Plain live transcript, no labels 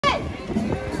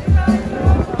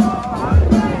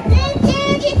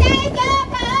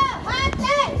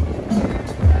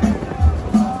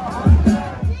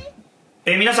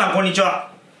皆さんこんにち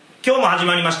は。今日も始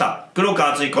まりました黒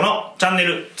川あつひこのチャンネ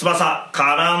ル翼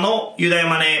からのユダヤ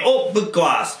マネーをぶっ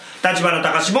壊す、立花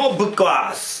隆もぶっ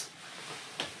壊す。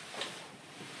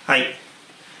はい、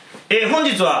本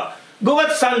日は5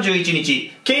月31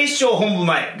日警視庁本部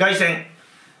前凱旋。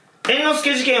猿之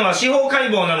助事件は司法解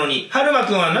剖なのに春馬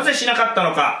くんはなぜしなかった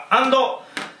のか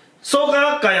&創価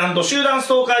学会&集団ス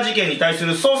トーカー事件に対す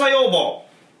る捜査要望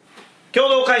共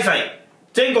同開催、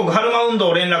全国春馬運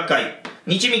動連絡会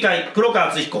日見会黒川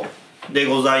あつひこで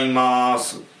ございま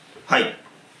す。はい、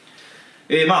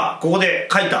ここで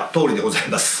書いた通りでござい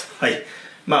ます。はい、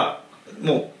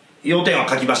もう要点は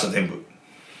書きました全部。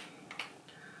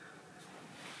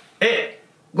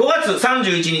5月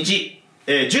31日、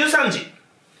13時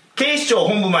警視庁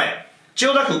本部前千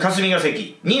代田区霞が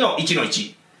関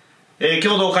 2-1-1、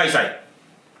共同開催、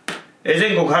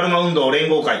全国春馬運動連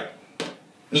合会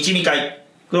日見会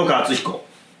黒川あつひこ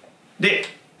で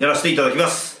やらせていただきま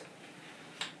す。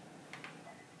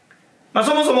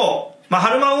そもそも、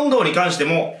春馬運動に関して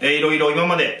も、いろいろ今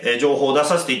まで、情報を出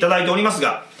させていただいております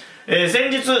が、先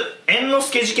日猿之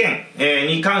助事件、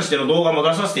に関しての動画も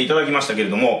出させていただきましたけれ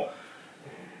ども、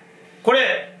こ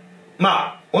れ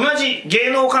同じ芸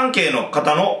能関係の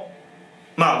方の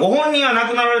ご本人は亡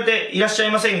くなられていらっしゃい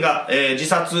ませんが、自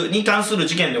殺に関する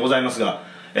事件でございます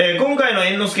が、今回の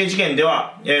猿之助事件で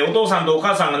は、お父さんとお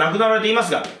母さんが亡くなられていま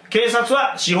すが、警察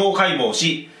は司法解剖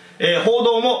し、報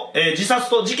道も、自殺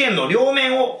と事件の両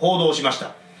面を報道しまし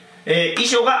た。遺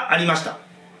書がありました。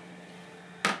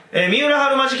三浦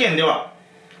春馬事件では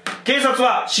警察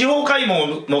は司法解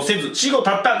剖もせず死後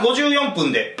たった54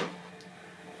分で、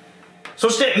そ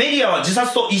してメディアは自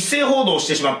殺と一斉報道し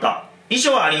てしまった。遺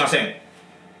書はありません。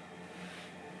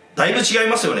だいぶ違い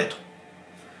ますよねと。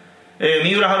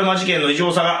三浦春馬事件の異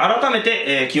常さが改め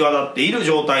て、際立っている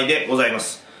状態でございま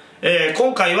す。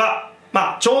今回は、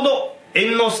ちょうど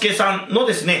猿之助さんの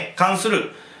ですね関す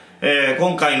る、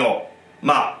今回の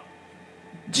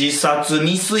自殺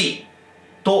未遂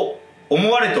と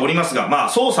思われておりますが、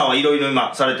捜査はいろいろ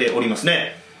今されております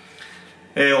ね。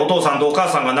お父さんとお母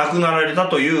さんが亡くなられた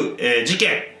という、事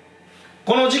件、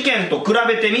この事件と比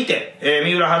べてみて、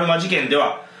三浦春馬事件で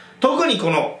は特にこ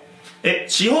の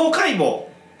司法解剖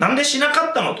なんでしなか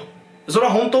ったのと、それ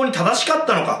は本当に正しかっ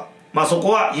たのか、そこ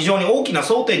は非常に大きな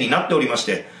争点になっておりまし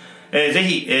て、ぜ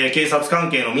ひ、警察関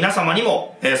係の皆様に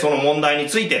も、その問題に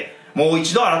ついてもう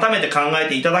一度改めて考え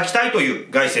ていただきたいとい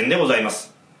う凱旋でございま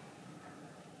す。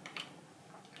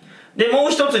でも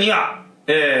う一つには、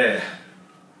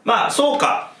創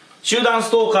価集団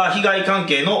ストーカー被害関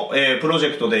係の、プロジ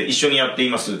ェクトで一緒にやってい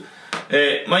ます、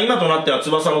今となっては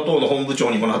翼の党の本部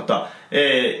長にもなった、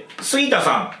杉田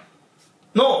さ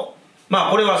んの、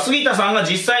これは杉田さんが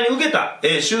実際に受けた、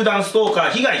集団ストーカ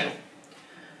ー被害の、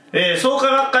創価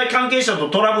学会関係者と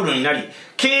トラブルになり、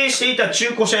経営していた中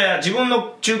古車や自分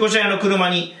の中古車屋の車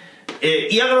に、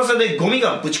嫌がらせでゴミ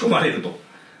がぶち込まれると、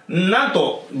なん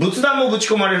と仏壇もぶち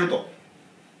込まれる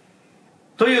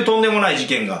というとんでもない事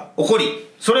件が起こり、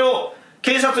それを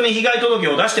警察に被害届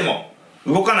を出しても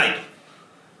動かないと。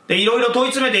でいろいろ問い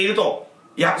詰めていると、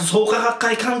いや創価学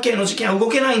会関係の事件は動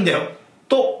けないんだよ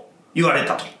と言われ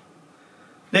たと。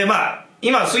で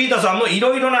今杉田さんもい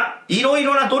ろいろな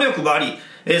努力があり、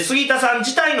杉田さん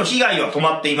自体の被害は止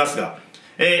まっていますが、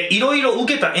いろいろ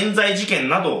受けた冤罪事件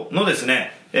などのです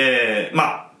ね、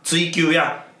追及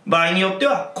や場合によって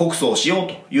は告訴をしよう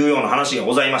というような話が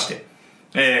ございまし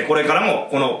て、これからも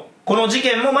この事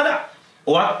件もまだ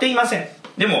終わっていません。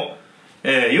でも、い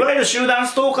わゆる集団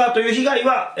ストーカーという被害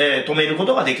は、止めるこ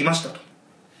とができましたと。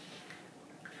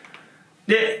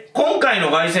で今回の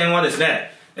凱旋はです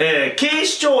ね、警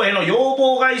視庁への要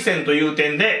望凱旋という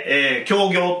点で、協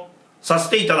業させ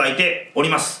ていただいており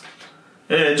ます。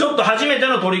ちょっと初めて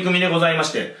の取り組みでございま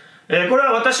して、これ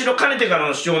は私のかねてから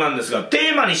の主張なんですが、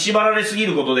テーマに縛られすぎ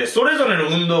ることでそれぞれの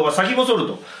運動が先細る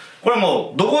と、これは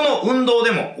もうどこの運動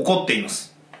でも起こっていま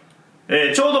す。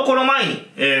ちょうどこの前に、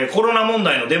コロナ問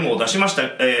題のデモを出しました、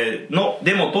デ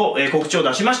モと、告知を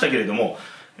出しましたけれども、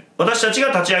私たちが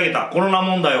立ち上げたコロナ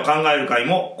問題を考える会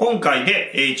も今回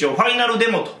で、一応ファイナルデ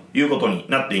モということに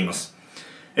なっています。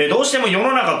どうしても世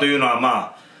の中というの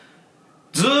は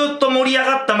ずーっと盛り上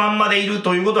がったまんまでいる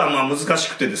ということは難し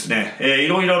くてですね、い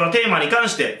ろいろなテーマに関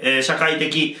して、社会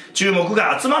的注目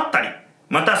が集まったり、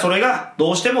またそれが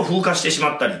どうしても風化してし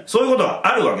まったり、そういうことが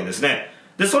あるわけですね。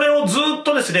でそれをずーっ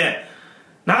とですね、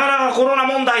なかなかコロナ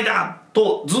問題だ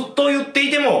とずっと言ってい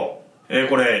ても、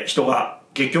これ人が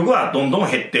結局はどんど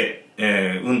ん減って、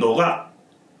運動が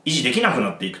維持できなく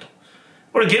なっていくと。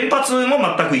これ原発も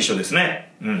全く一緒です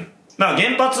ね。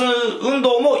原発運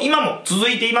動も今も続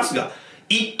いていますが、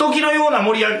一時のような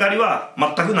盛り上がりは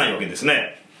全くないわけです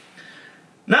ね。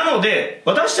なので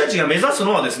私たちが目指す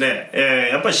のはですね、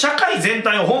やっぱり社会全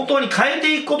体を本当に変え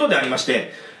ていくことでありまし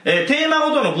て、テーマ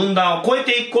ごとの分断を超え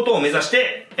ていくことを目指し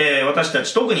て、私た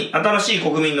ち特に新しい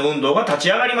国民の運動が立ち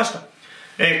上がりました。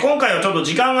今回はちょっと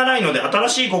時間がないので新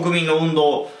しい国民の運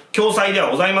動共催で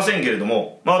はございませんけれど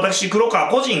も、私黒川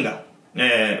個人が、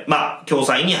共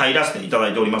催に入らせていただ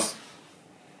いております。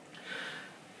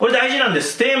これ大事なんで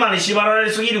す。テーマに縛られ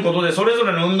すぎることでそれぞ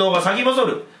れの運動が先細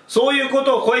る、そういうこ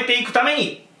とを超えていくため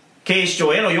に警視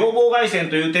庁への要望街宣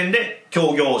という点で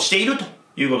協業していると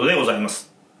いうことでございま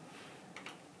す。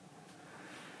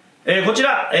こち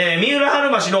ら、三浦春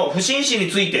馬氏の不審死に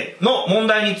ついての問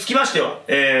題につきましては、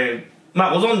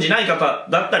ご存じない方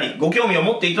だったりご興味を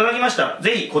持っていただきましたら、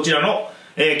ぜひこちらの、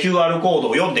QR コード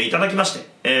を読んでいただきまし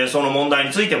て、その問題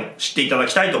についても知っていただ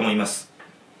きたいと思います。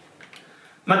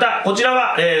またこちら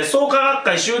は、創価学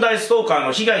会集団ストーカー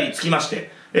の被害につきまし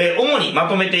て、主にま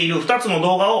とめている2つの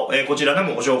動画を、こちらで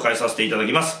もご紹介させていただ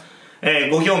きます。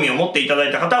ご興味を持っていただ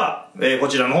いた方は、こ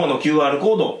ちらの方の QR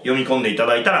コードを読み込んでいた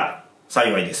だいたら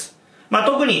幸いです。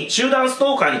特に集団ス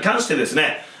トーカーに関してです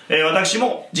ね、私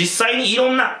も実際にい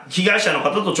ろんな被害者の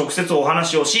方と直接お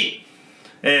話をし、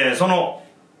その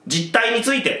実態に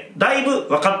ついてだいぶ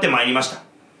分かってまいりました。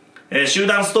集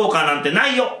団ストーカーなんてな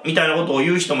いよみたいなことを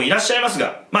言う人もいらっしゃいます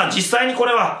が、実際にこ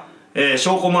れは、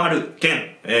証拠もある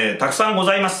件、たくさんご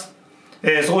ざいます。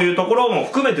そういうところも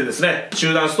含めてですね、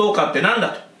集団ストーカーってなんだ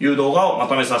という動画をま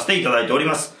とめさせていただいており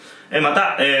ます。ま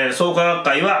た、創価学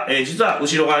会は、実は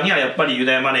後ろ側にはやっぱりユ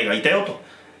ダヤマネーがいたよと、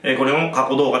これも過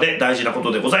去動画で大事なこ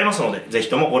とでございますので、ぜひ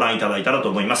ともご覧いただいたらと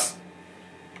思います。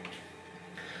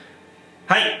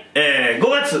はい、5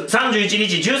月31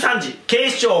日13時、警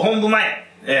視庁本部前、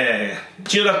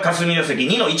中学霞が関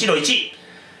 2-1-1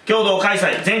 共同開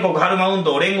催全国春馬運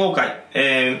動連合会、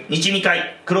日見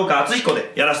会黒川あつひこ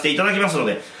でやらせていただきますの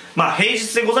で、平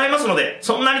日でございますので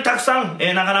そんなにたくさん、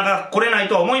なかなか来れない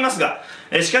とは思いますが、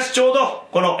しかしちょうど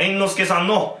この猿之助さん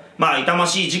の、痛ま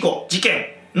しい事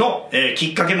件の、き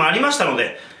っかけもありましたの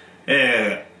で、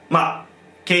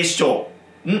警視庁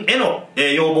への、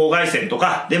要望街宣と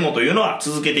かデモというのは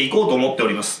続けていこうと思ってお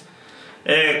ります。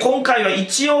今回は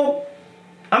一応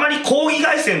あまり抗議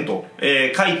街宣と、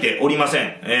書いておりませ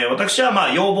ん。私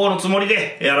は要望のつもり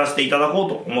でやらせていただこう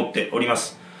と思っておりま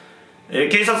す。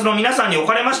警察の皆さんにお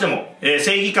かれましても、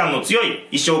正義感の強い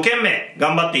一生懸命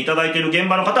頑張っていただいている現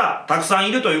場の方はたくさん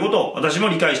いるということを私も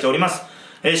理解しております。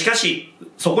しかし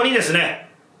そこにですね、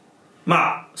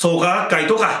創価学会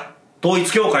とか統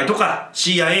一教会とか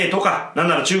CIA とかなん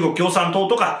なら中国共産党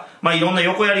とか、いろんな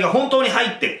横やりが本当に入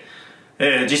って、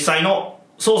実際の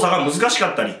捜査が難しか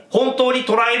ったり本当に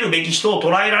捉えるべき人を捉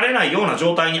えられないような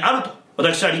状態にあると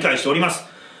私は理解しております。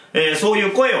そうい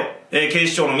う声を、警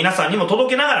視庁の皆さんにも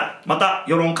届けながら、また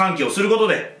世論喚起をすること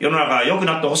で世の中が良く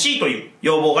なってほしいという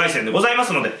要望街宣でございま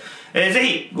すので、ぜ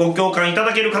ひご共感いた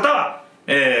だける方は、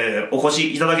お越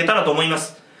しいただけたらと思いま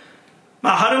す。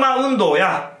春馬運動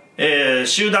や、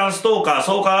集団ストーカー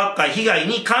創価学会被害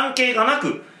に関係がな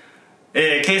く、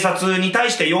警察に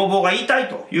対して要望が言いたい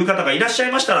という方がいらっしゃ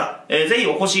いましたら、ぜひ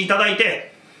お越しいただい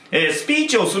て、スピー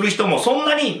チをする人もそん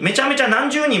なにめちゃめちゃ何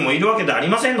十人もいるわけではあり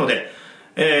ませんので、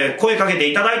声かけて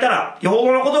いただいたら、よほ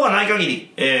どのことがない限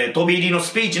り、飛び入りの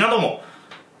スピーチなども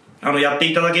やって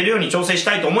いただけるように調整し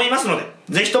たいと思いますので、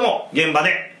ぜひとも現場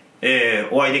で、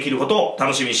お会いできることを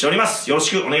楽しみにしております。よろ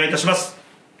しくお願いいたします。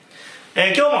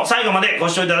今日も最後までご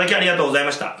視聴いただきありがとうござい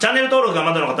ました。チャンネル登録が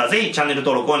まだの方はぜひチャンネル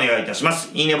登録をお願いいたしま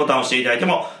す。いいねボタンを押していただいて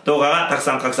も動画がたく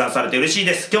さん拡散されて嬉しい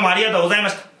です。今日もありがとうございま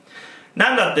した。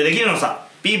なんだってできるのさ、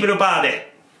ピープルパワー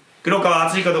で黒川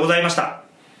あつひこでございました。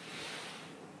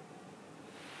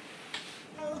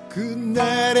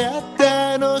なりゃ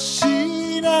楽し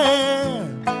いね、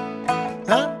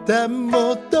あんた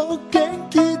もっと元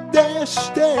気出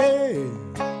して